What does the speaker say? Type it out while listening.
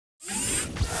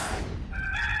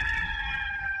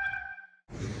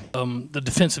The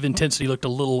defensive intensity looked a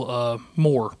little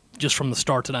more just from the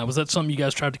start tonight. Was that something you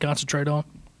guys tried to concentrate on?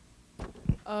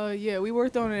 Yeah, we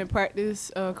worked on it in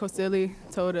practice. Coach Daly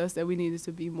told us that we needed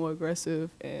to be more aggressive,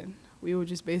 and we were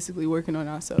just basically working on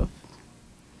ourselves.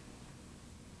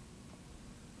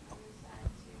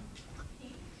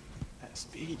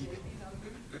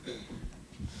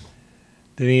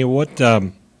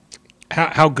 Doniyah,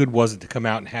 how good was it to come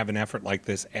out and have an effort like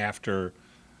this after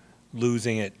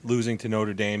losing to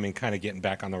Notre Dame and kind of getting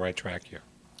back on the right track here?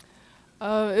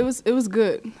 It was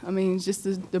good. I mean, just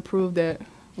to prove that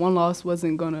one loss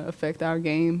wasn't going to affect our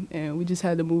game, and we just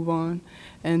had to move on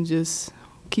and just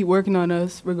keep working on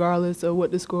us regardless of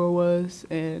what the score was.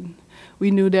 And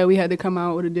we knew that we had to come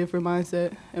out with a different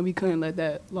mindset, and we couldn't let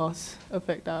that loss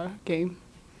affect our game.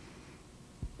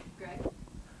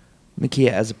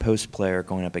 Mikiah, as a post player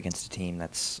going up against a team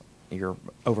you're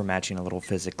overmatching a little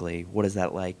physically, what is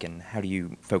that like, and how do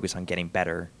you focus on getting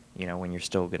better, when you're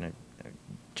still going to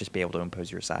just be able to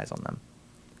impose your size on them?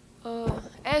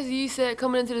 As you said,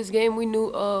 coming into this game, we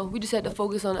knew we just had to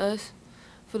focus on us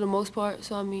for the most part.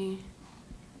 So, I mean,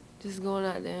 just going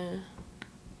out there and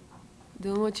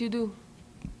doing what you do.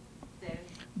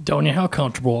 Doniyah, how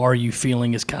comfortable are you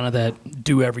feeling as kind of that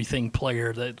do-everything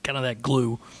player, that kind of that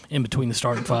glue in between the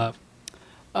starting five?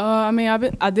 I mean,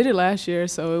 I did it last year,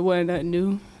 so it wasn't that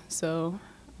new. So,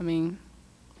 I mean,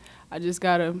 I just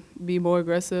got to be more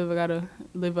aggressive. I got to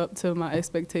live up to my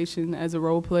expectation as a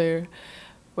role player,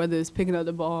 whether it's picking up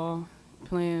the ball,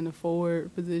 playing the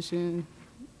forward position,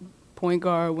 point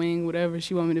guard, wing, whatever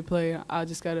she want me to play. I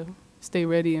just got to stay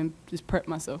ready and just prep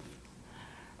myself.